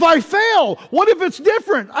 What if I fail? What if it's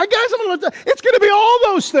different? It's going to be all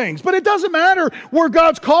those things, but it doesn't matter where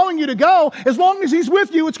God's calling you to go. As long as He's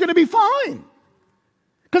with you, it's going to be fine.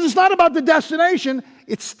 Because it's not about the destination,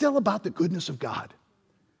 it's still about the goodness of God.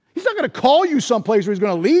 He's not going to call you someplace where He's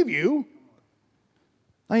going to leave you.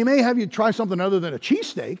 Now, He may have you try something other than a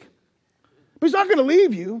cheesesteak, but He's not going to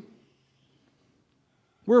leave you.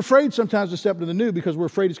 We're afraid sometimes to step into the new because we're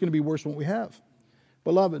afraid it's going to be worse than what we have.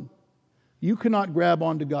 Beloved, you cannot grab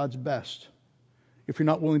onto God's best if you're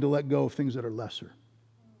not willing to let go of things that are lesser.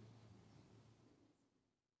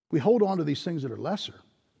 We hold on to these things that are lesser,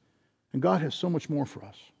 and God has so much more for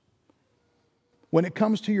us. When it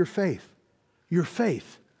comes to your faith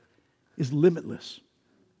is limitless.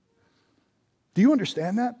 Do you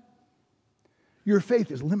understand that? Your faith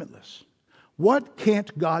is limitless. What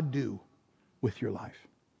can't God do with your life?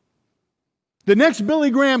 The next Billy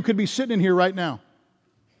Graham could be sitting in here right now.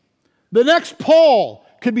 The next Paul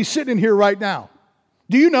could be sitting in here right now.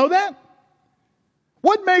 Do you know that?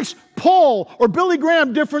 What makes Paul or Billy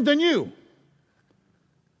Graham different than you?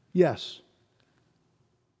 Yes.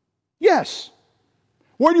 Yes.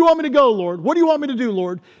 Where do you want me to go, Lord? What do you want me to do,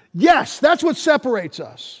 Lord? Yes, that's what separates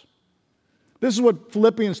us. This is what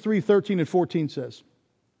Philippians 3:13 and 14 says.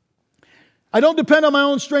 I don't depend on my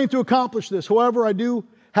own strength to accomplish this. However, I do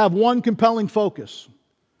have one compelling focus.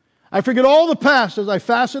 I forget all the past as I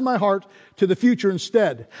fasten my heart to the future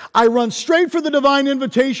instead. I run straight for the divine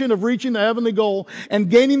invitation of reaching the heavenly goal and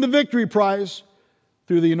gaining the victory prize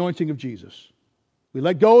through the anointing of Jesus. We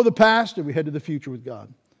let go of the past and we head to the future with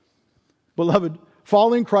God. Beloved,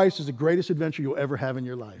 following Christ is the greatest adventure you'll ever have in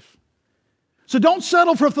your life. So don't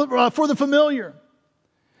settle for the familiar.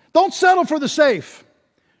 Don't settle for the safe.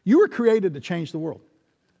 You were created to change the world.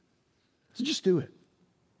 So just do it.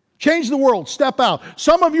 Change the world. Step out.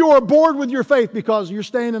 Some of you are bored with your faith because you're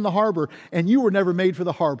staying in the harbor, and you were never made for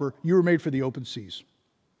the harbor. You were made for the open seas.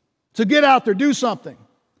 So get out there. Do something.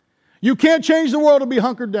 You can't change the world and be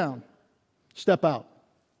hunkered down. Step out.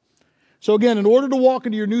 So again, in order to walk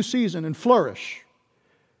into your new season and flourish,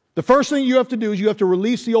 the first thing you have to do is you have to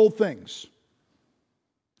release the old things.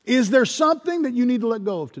 Is there something that you need to let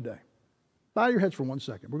go of today? Bow your heads for 1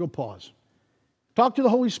 second. We're going to pause. Talk to the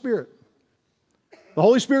Holy Spirit. The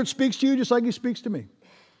Holy Spirit speaks to you just like He speaks to me.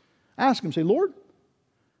 Ask Him, say, Lord,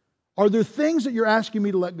 are there things that you're asking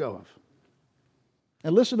me to let go of?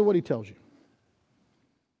 And listen to what He tells you.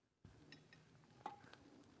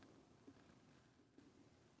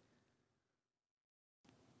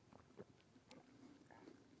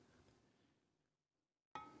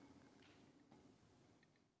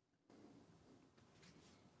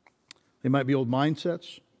 They might be old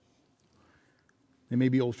mindsets. They may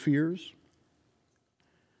be old fears.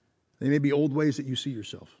 They may be old ways that you see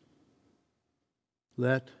yourself.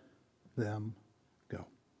 Let them go.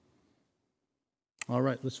 All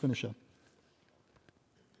right, let's finish up.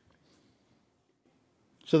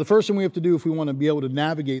 So the first thing we have to do if we want to be able to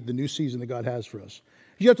navigate the new season that God has for us is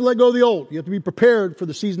you have to let go of the old. You have to be prepared for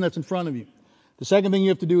the season that's in front of you. The second thing you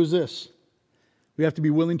have to do is this. We have to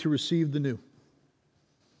be willing to receive the new.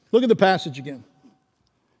 Look at the passage again.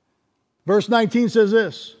 Verse 19 says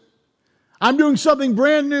this. I'm doing something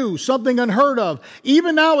brand new, something unheard of.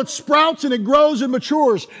 Even now it sprouts and it grows and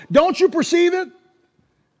matures. Don't you perceive it?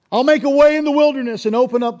 I'll make a way in the wilderness and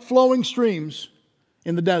open up flowing streams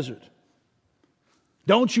in the desert.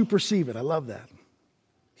 Don't you perceive it? I love that.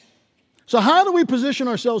 So how do we position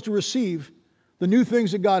ourselves to receive the new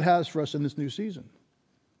things that God has for us in this new season?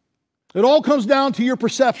 It all comes down to your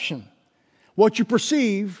perception. What you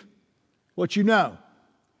perceive, what you know.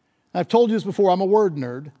 I've told you this before, I'm a word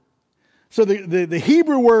nerd. So the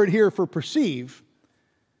Hebrew word here for perceive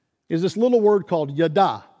is this little word called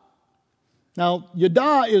yada. Now,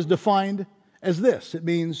 yada is defined as this. It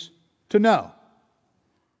means to know.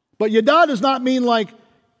 But yada does not mean like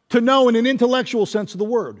to know in an intellectual sense of the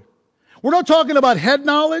word. We're not talking about head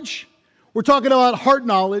knowledge. We're talking about heart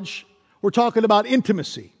knowledge. We're talking about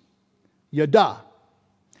intimacy. Yada.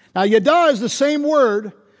 Now, yada is the same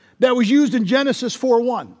word that was used in Genesis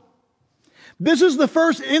 4:1. This is the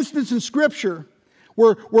first instance in Scripture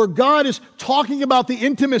where God is talking about the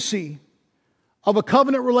intimacy of a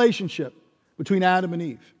covenant relationship between Adam and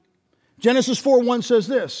Eve. Genesis 4:1 says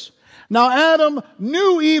this, "Now Adam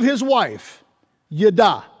knew Eve his wife,"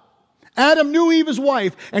 yada. Adam knew Eve his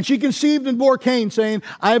wife, and she conceived and bore Cain, saying,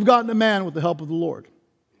 "I have gotten a man with the help of the Lord."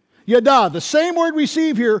 Yada, the same word we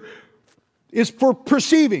see here is for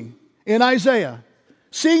perceiving in Isaiah,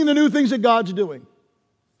 seeing the new things that God's doing.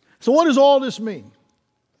 So what does all this mean?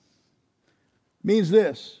 It means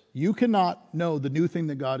this: you cannot know the new thing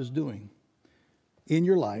that God is doing in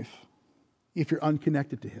your life if you're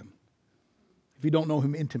unconnected to Him, if you don't know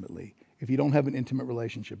Him intimately, if you don't have an intimate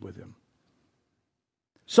relationship with Him.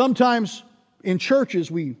 Sometimes in churches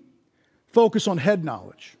we focus on head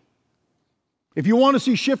knowledge. If you want to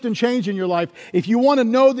see shift and change in your life, if you want to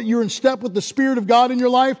know that you're in step with the Spirit of God in your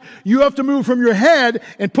life, you have to move from your head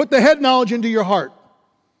and put the head knowledge into your heart.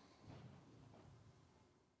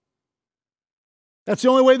 That's the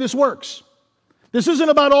only way this works. This isn't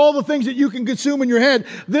about all the things that you can consume in your head.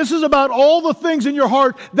 This is about all the things in your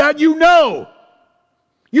heart that you know.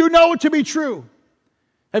 You know it to be true.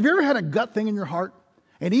 Have you ever had a gut thing in your heart?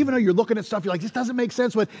 And even though you're looking at stuff, you're like, this doesn't make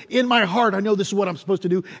sense, but in my heart, I know this is what I'm supposed to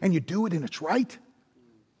do. And you do it and it's right.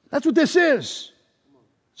 That's what this is.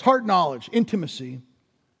 It's heart knowledge, intimacy.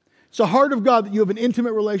 It's the heart of God that you have an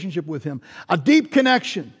intimate relationship with Him, a deep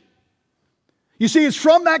connection. You see, it's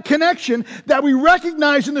from that connection that we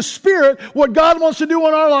recognize in the Spirit what God wants to do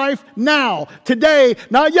in our life now, today,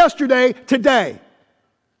 not yesterday, today.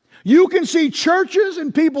 You can see churches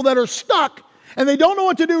and people that are stuck and they don't know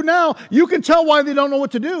what to do now. You can tell why they don't know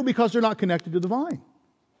what to do, because they're not connected to the vine.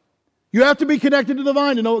 You have to be connected to the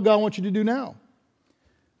vine to know what God wants you to do now.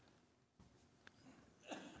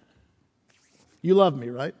 You love me,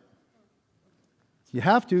 right? You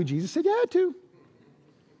have to. Jesus said you had to.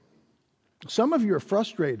 Some of you are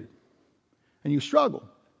frustrated and you struggle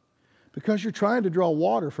because you're trying to draw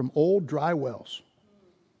water from old dry wells.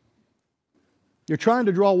 You're trying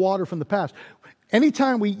to draw water from the past.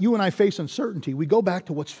 Anytime you and I face uncertainty, we go back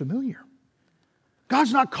to what's familiar.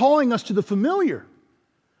 God's not calling us to the familiar.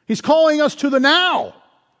 He's calling us to the now.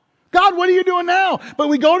 God, what are you doing now? But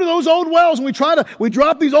we go to those old wells and we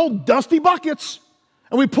drop these old dusty buckets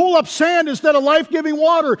and we pull up sand instead of life-giving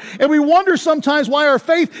water. And we wonder sometimes why our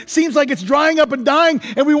faith seems like it's drying up and dying.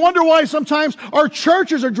 And we wonder why sometimes our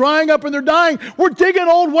churches are drying up and they're dying. We're digging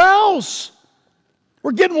old wells.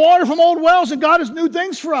 We're getting water from old wells, and God has new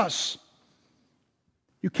things for us.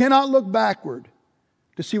 You cannot look backward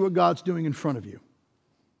to see what God's doing in front of you.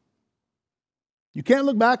 You can't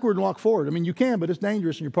look backward and walk forward. I mean, you can, but it's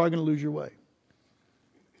dangerous and you're probably going to lose your way.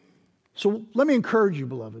 So let me encourage you,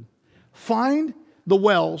 beloved. Find the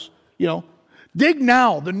wells, dig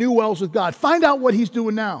now the new wells with God. Find out what He's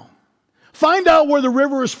doing now. Find out where the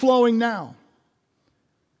river is flowing now.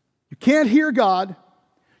 You can't hear God.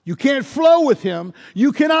 You can't flow with Him.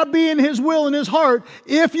 You cannot be in His will and His heart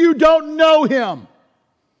if you don't know Him.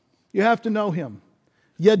 You have to know Him.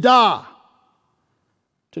 Yada.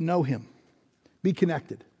 To know Him. Be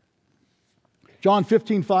connected. John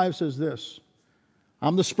 15:5 says this: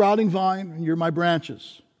 I'm the sprouting vine and you're my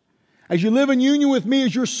branches. As you live in union with me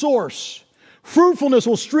as your source, fruitfulness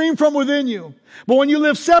will stream from within you. But when you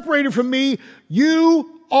live separated from me,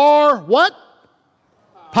 you are what?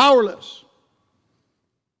 Powerless.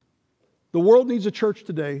 The world needs a church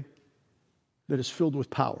today that is filled with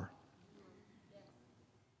power.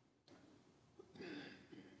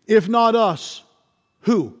 If not us,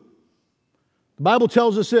 who? The Bible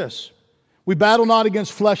tells us this: we battle not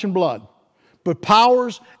against flesh and blood, but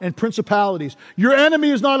powers and principalities. Your enemy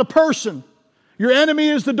is not a person. Your enemy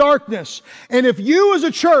is the darkness. And if we as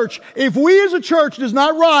a church does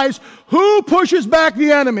not rise, who pushes back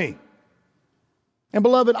the enemy? And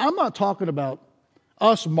beloved, I'm not talking about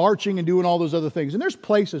us marching and doing all those other things. And there's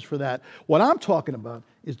places for that. What I'm talking about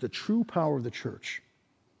is the true power of the church.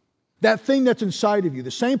 That thing that's inside of you, the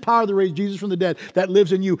same power that raised Jesus from the dead that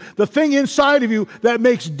lives in you, the thing inside of you that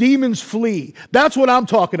makes demons flee. That's what I'm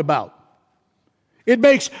talking about. It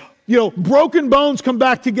makes, broken bones come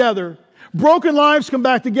back together. Broken lives come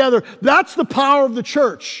back together. That's the power of the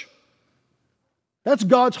church. That's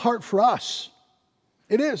God's heart for us.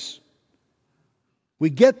 It is. We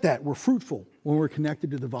get that. We're fruitful. when we're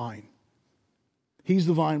connected to the vine. He's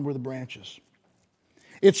the vine, we're the branches.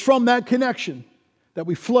 It's from that connection that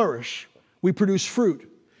we flourish, we produce fruit,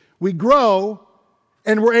 we grow,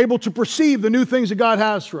 and we're able to perceive the new things that God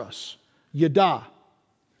has for us. Yada.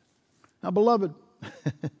 Now, beloved,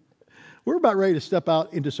 we're about ready to step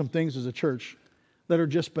out into some things as a church that are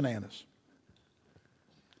just bananas.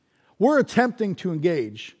 We're attempting to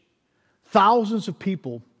engage thousands of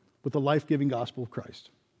people with the life-giving gospel of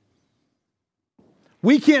Christ.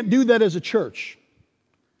 We can't do that as a church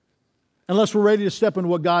unless we're ready to step into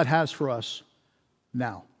what God has for us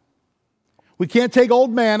now. We can't take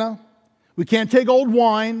old manna. We can't take old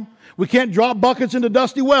wine. We can't drop buckets into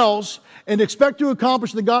dusty wells and expect to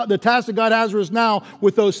accomplish the task that God has for us now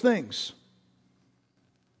with those things.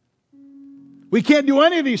 We can't do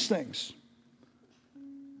any of these things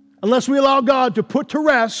unless we allow God to put to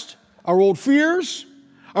rest our old fears,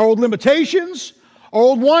 our old limitations, our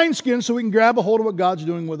old wineskins, so we can grab a hold of what God's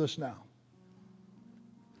doing with us now.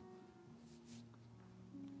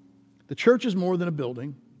 The church is more than a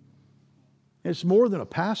building. It's more than a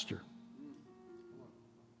pastor.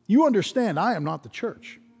 You understand, I am not the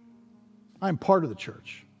church. I am part of the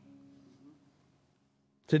church.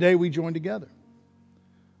 Today we join together.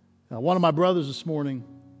 Now, one of my brothers this morning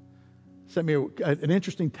sent me an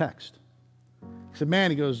interesting text. He said,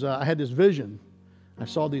 man, he goes, I had this vision. I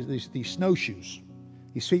saw these snowshoes,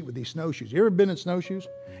 these feet with these snowshoes. You ever been in snowshoes?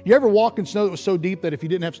 You ever walk in snow that was so deep that if you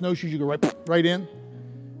didn't have snowshoes, you go right in?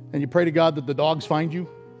 And you pray to God that the dogs find you?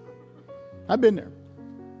 I've been there.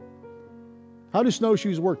 How do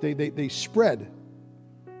snowshoes work? They spread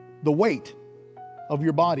the weight of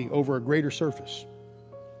your body over a greater surface.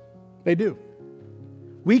 They do.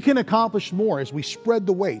 We can accomplish more as we spread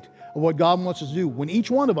the weight of what God wants us to do. When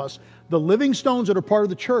each one of us, the living stones that are part of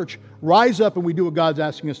the church, rise up and we do what God's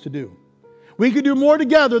asking us to do. We could do more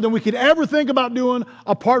together than we could ever think about doing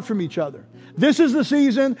apart from each other. This is the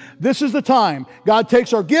season. This is the time. God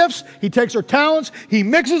takes our gifts. He takes our talents. He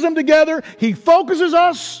mixes them together. He focuses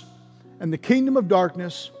us, and the kingdom of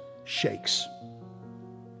darkness shakes.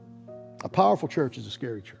 A powerful church is a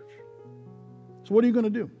scary church. So what are you going to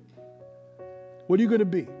do? What are you going to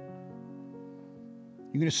be?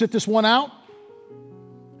 You going to sit this one out?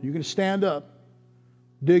 You're going to stand up,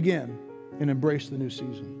 dig in, and embrace the new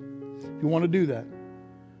season. If you want to do that,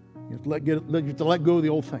 you have to let go of the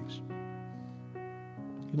old things.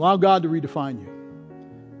 You allow God to redefine you.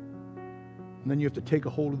 And then you have to take a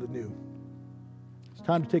hold of the new. It's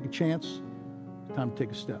time to take a chance. It's time to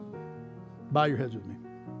take a step. Bow your heads with me.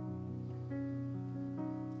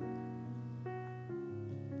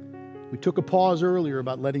 We took a pause earlier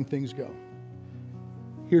about letting things go.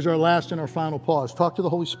 Here's our last and our final pause. Talk to the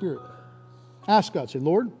Holy Spirit. Ask God. Say,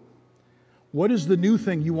 Lord, what is the new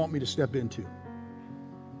thing you want me to step into?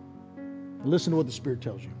 And listen to what the Spirit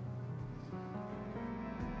tells you.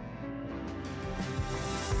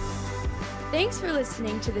 Thanks for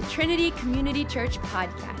listening to the Trinity Community Church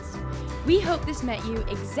podcast. We hope this met you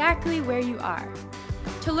exactly where you are.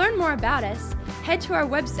 To learn more about us, head to our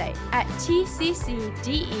website at tccde.com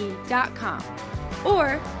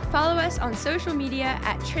or follow us on social media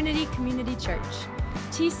at Trinity Community Church.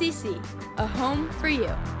 TCC, a home for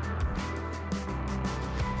you.